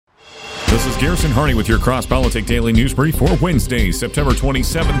This is Garrison Harney with your Cross Politic Daily News Brief for Wednesday, September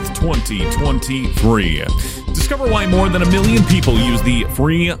 27th, 2023. Discover why more than 1 million people use the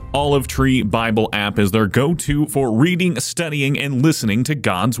free Olive Tree Bible app as their go-to for reading, studying, and listening to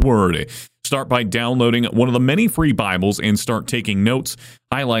God's Word. Start by downloading one of the many free Bibles and start taking notes,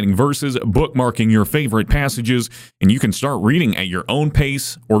 highlighting verses, bookmarking your favorite passages, and you can start reading at your own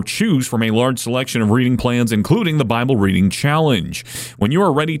pace or choose from a large selection of reading plans, including the Bible Reading Challenge. When you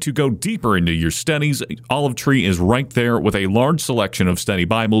are ready to go deeper into your studies, Olive Tree is right there with a large selection of study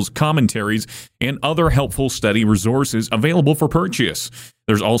Bibles, commentaries, and other helpful study resources available for purchase.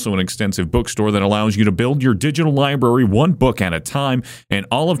 There's also an extensive bookstore that allows you to build your digital library one book at a time, and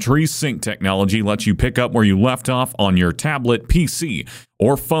Olive Tree's sync technology lets you pick up where you left off on your tablet, PC,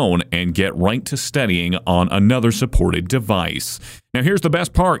 or phone and get right to studying on another supported device. Now, here's the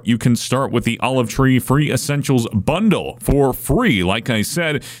best part. You can start with the Olive Tree Free Essentials Bundle for free. Like I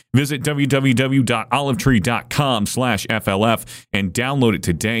said, visit www.olivetree.com/FLF and download it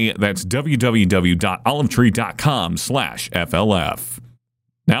today. That's www.olivetree.com/FLF.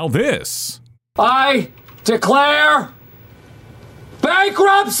 Now this. I declare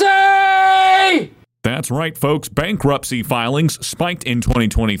bankruptcy! That's right, folks. Bankruptcy filings spiked in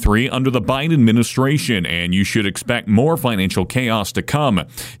 2023 under the Biden administration, and you should expect more financial chaos to come.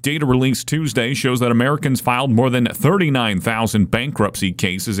 Data released Tuesday shows that Americans filed more than 39,000 bankruptcy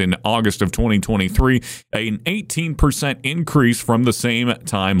cases in August of 2023, an 18% increase from the same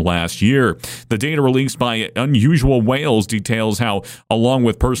time last year. The data released by Unusual Whales details how, along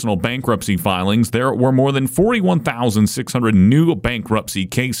with personal bankruptcy filings, there were more than 41,600 new bankruptcy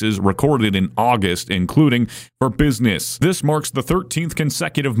cases recorded in August, including for business. This marks the 13th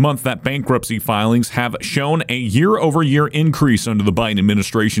consecutive month that bankruptcy filings have shown a year-over-year increase under the Biden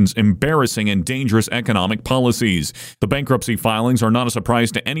administration's embarrassing and dangerous economic policies. The bankruptcy filings are not a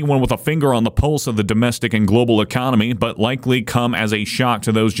surprise to anyone with a finger on the pulse of the domestic and global economy, but likely come as a shock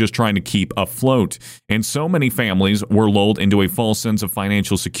to those just trying to keep afloat. And so many families were lulled into a false sense of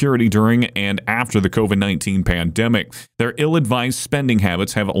financial security during and after the COVID-19 pandemic. Their ill-advised spending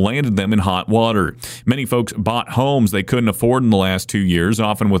habits have landed them in hot water. Many folks bought homes they couldn't afford in the last 2 years,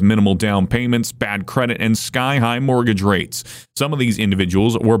 often with minimal down payments, bad credit, and sky-high mortgage rates. Some of these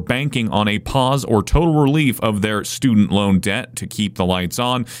individuals were banking on a pause or total relief of their student loan debt to keep the lights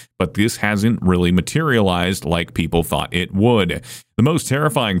on, but this hasn't really materialized like people thought it would. The most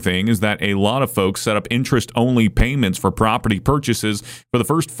terrifying thing is that a lot of folks set up interest-only payments for property purchases for the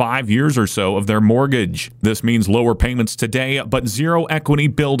first 5 years or so of their mortgage. This means lower payments today, but zero equity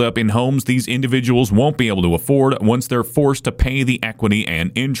buildup in homes these individuals won't be able to afford once they're forced to pay the equity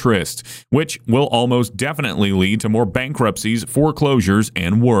and interest, which will almost definitely lead to more bankruptcies, foreclosures,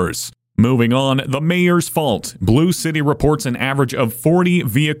 and worse. Moving on, the mayor's fault. Blue City reports an average of 40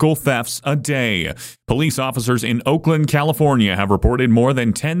 vehicle thefts a day. Police officers in Oakland, California have reported more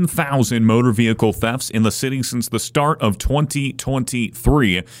than 10,000 motor vehicle thefts in the city since the start of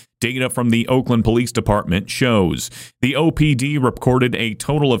 2023. Data from the Oakland Police Department shows. The OPD recorded a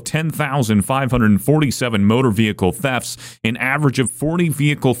total of 10,547 motor vehicle thefts, an average of 40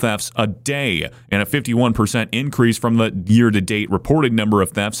 vehicle thefts a day, and a 51% increase from the year-to-date reported number of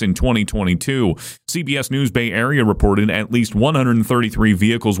thefts in 2022. CBS News Bay Area reported at least 133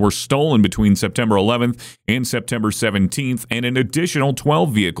 vehicles were stolen between September 11th and September 17th, and an additional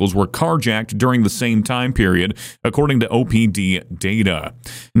 12 vehicles were carjacked during the same time period, according to OPD data.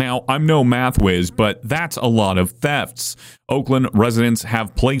 Now, I'm no math whiz, but that's a lot of thefts. Oakland residents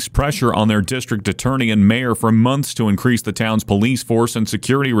have placed pressure on their district attorney and mayor for months to increase the town's police force and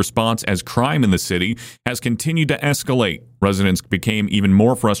security response as crime in the city has continued to escalate. Residents became even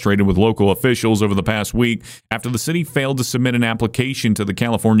more frustrated with local officials over the past week after the city failed to submit an application to the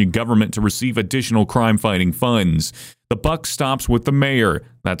California government to receive additional crime-fighting funds. The buck stops with the mayor.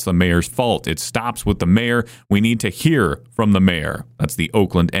 That's the mayor's fault. It stops with the mayor. We need to hear from the mayor. That's the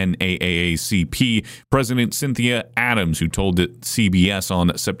Oakland NAACP President Cynthia Adams, who told CBS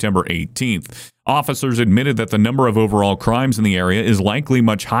on September 18th. Officers admitted that the number of overall crimes in the area is likely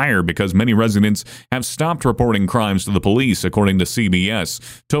much higher because many residents have stopped reporting crimes to the police, according to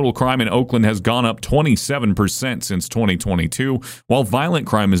CBS. Total crime in Oakland has gone up 27% since 2022, while violent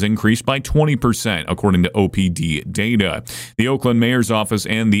crime has increased by 20%, according to OPD data. The Oakland Mayor's Office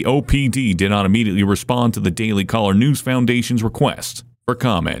and the OPD did not immediately respond to the Daily Caller News Foundation's request for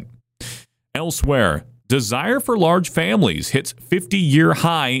comment. Elsewhere, Desire for large families hits 50-year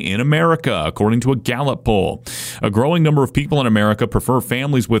high in America, according to a Gallup poll. A growing number of people in America prefer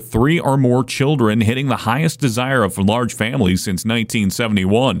families with 3 or more children, hitting the highest desire of large families since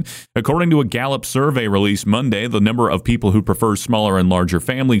 1971. According to a Gallup survey released Monday, the number of people who prefer smaller and larger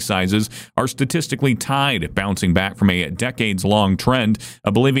family sizes are statistically tied, bouncing back from a decades-long trend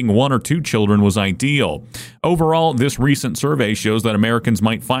of believing 1 or 2 children was ideal. Overall, this recent survey shows that Americans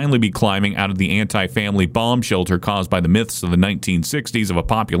might finally be climbing out of the anti-family bomb shelter caused by the myths of the 1960s of a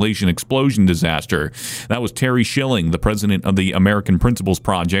population explosion disaster. That was Terry Schilling, the president of the American Principles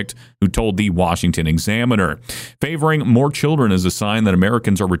Project, who told the Washington Examiner. Favoring more children is a sign that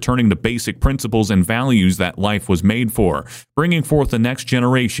Americans are returning to basic principles and values that life was made for, bringing forth the next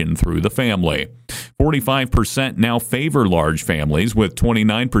generation through the family. 45% now favor large families, with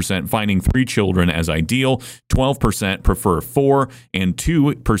 29% finding 3 children as ideal, 12% prefer 4, and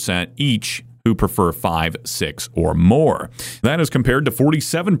 2% each who prefer 5, 6, or more. That is compared to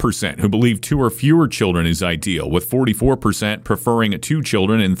 47% who believe 2 or fewer children is ideal, with 44% preferring 2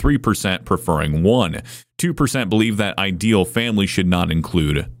 children and 3% preferring 1. 2% believe that ideal family should not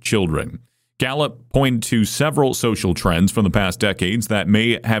include children. Gallup pointed to several social trends from the past decades that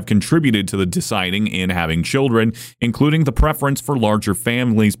may have contributed to the deciding in having children, including the preference for larger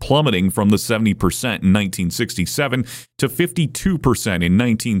families plummeting from the 70% in 1967 to 52% in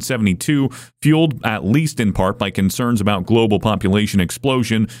 1972, fueled at least in part by concerns about global population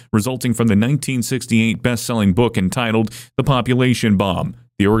explosion resulting from the 1968 best-selling book entitled The Population Bomb.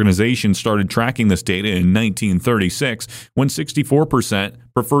 The organization started tracking this data in 1936 when 64%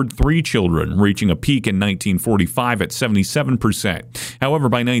 preferred 3 children, reaching a peak in 1945 at 77%. However,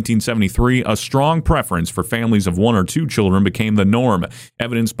 by 1973, a strong preference for families of 1 or 2 children became the norm,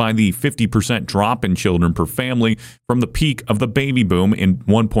 evidenced by the 50% drop in children per family from the peak of the baby boom in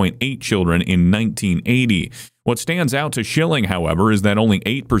 1.8 children in 1980. What stands out to Schilling, however, is that only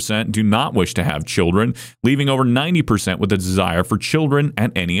 8% do not wish to have children, leaving over 90% with a desire for children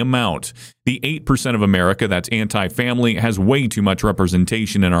at any amount. The 8% of America that's anti-family has way too much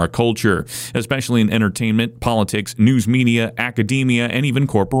representation in our culture, especially in entertainment, politics, news media, academia, and even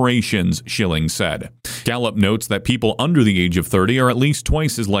corporations, Schilling said. Gallup notes that people under the age of 30 are at least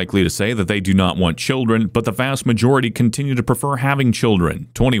twice as likely to say that they do not want children, but the vast majority continue to prefer having children.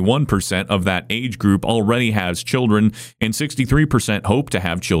 21% of that age group already has children, and 63% hope to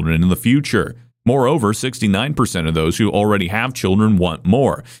have children in the future. Moreover, 69% of those who already have children want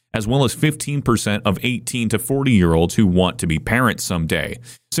more, as well as 15% of 18 to 40-year-olds who want to be parents someday.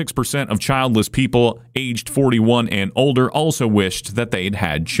 6% of childless people aged 41 and older also wished that they'd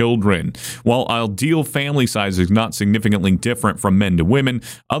had children. While ideal family size is not significantly different from men to women,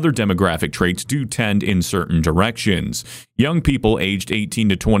 other demographic traits do tend in certain directions. Young people aged 18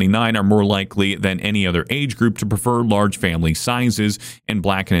 to 29 are more likely than any other age group to prefer large family sizes, and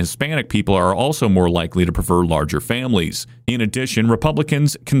Black and Hispanic people are also more likely to prefer larger families. In addition,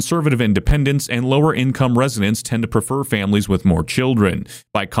 Republicans, conservative independents, and lower-income residents tend to prefer families with more children.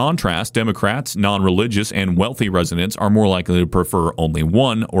 By contrast, Democrats, non-religious, and wealthy residents are more likely to prefer only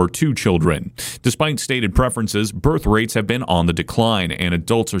 1 or 2 children. Despite stated preferences, birth rates have been on the decline, and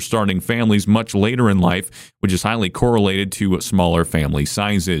adults are starting families much later in life, which is highly correlated to smaller family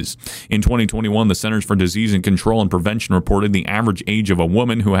sizes. In 2021, the Centers for Disease and Control and Prevention reported the average age of a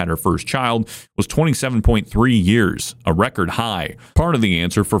woman who had her first child was 27.3 years, a record high. Part of the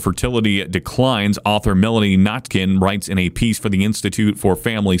answer for fertility declines, author Melanie Notkin writes in a piece for the Institute for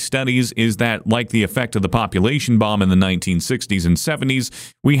Family Studies, is that, like the effect of the population bomb in the 1960s and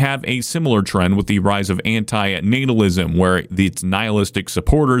 70s, we have a similar trend with the rise of anti-natalism, where its nihilistic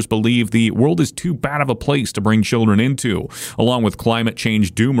supporters believe the world is too bad of a place to bring children into. Along with climate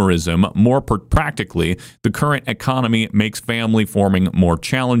change doomerism, more practically, the current economy makes family forming more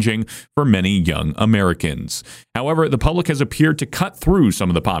challenging for many young Americans. However, the public has appeared to cut through some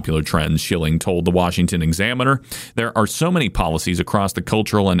of the popular trends, Schilling told the Washington Examiner. There are so many policies across the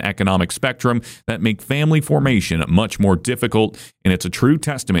cultural and economic spectrum that make family formation much more difficult, and it's a true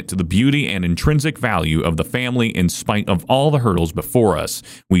testament to the beauty and intrinsic value of the family in spite of all the hurdles before us.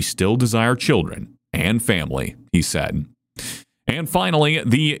 We still desire children and family, he said. And finally,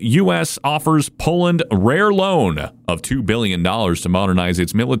 the U.S. offers Poland a rare loan of $2 billion to modernize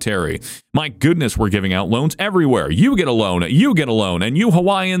its military. My goodness, we're giving out loans everywhere. You get a loan, and you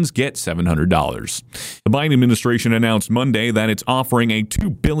Hawaiians get $700. The Biden administration announced Monday that it's offering a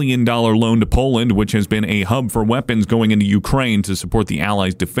 $2 billion loan to Poland, which has been a hub for weapons going into Ukraine to support the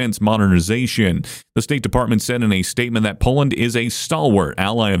allies' defense modernization. The State Department said in a statement that Poland is a stalwart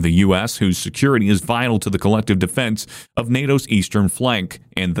ally of the U.S., whose security is vital to the collective defense of NATO's eastern flank.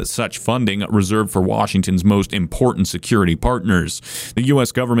 and that such funding reserved for Washington's most important security partners. The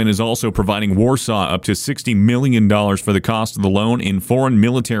U.S. government is also providing Warsaw up to $60 million for the cost of the loan in Foreign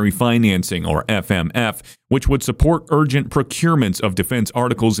Military Financing, or FMF, which would support urgent procurements of defense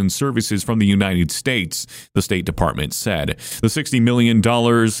articles and services from the United States, the State Department said. The $60 million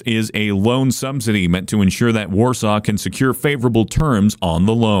is a loan subsidy meant to ensure that Warsaw can secure favorable terms on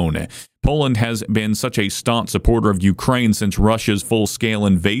the loan. Poland has been such a staunch supporter of Ukraine since Russia's full-scale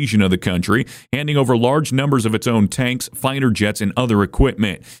invasion of the country, handing over large numbers of its own tanks, fighter jets, and other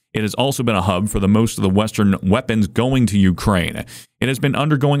equipment. It has also been a hub for the most of the Western weapons going to Ukraine. It has been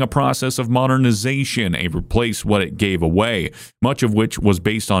undergoing a process of modernization, to replace what it gave away, much of which was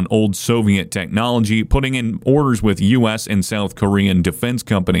based on old Soviet technology, putting in orders with U.S. and South Korean defense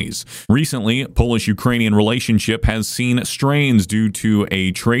companies. Recently, Polish-Ukrainian relationship has seen strains due to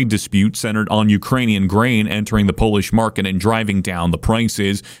a trade dispute centered on Ukrainian grain entering the Polish market and driving down the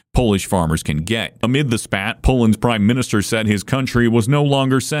prices Polish farmers can get. Amid the spat, Poland's prime minister said his country was no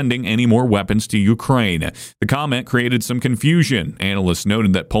longer sending any more weapons to Ukraine. The comment created some confusion. Analysts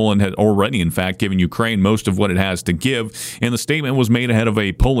noted that Poland had already, in fact, given Ukraine most of what it has to give, and the statement was made ahead of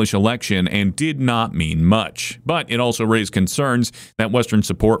a Polish election and did not mean much. But it also raised concerns that Western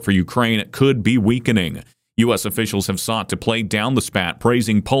support for Ukraine could be weakening. U.S. officials have sought to play down the spat,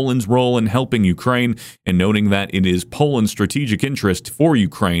 praising Poland's role in helping Ukraine and noting that it is Poland's strategic interest for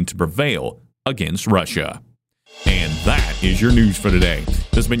Ukraine to prevail against Russia. And that is your news for today.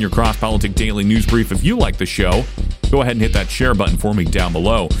 This has been your CrossPolitic Daily News Brief. If you like the show, go ahead and hit that share button for me down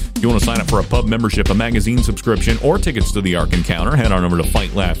below. If you want to sign up for a pub membership, a magazine subscription, or tickets to the Ark Encounter, head on over to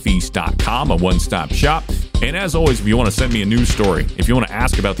FightLaughFeast.com, a one-stop shop. And as always, if you want to send me a news story, if you want to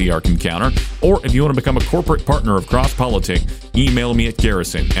ask about the Ark Encounter, or if you want to become a corporate partner of CrossPolitic, email me at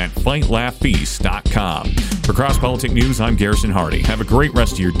garrison@FightLaughFeast.com. For CrossPolitic News, I'm Garrison Hardy. Have a great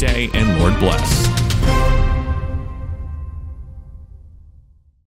rest of your day, and Lord bless.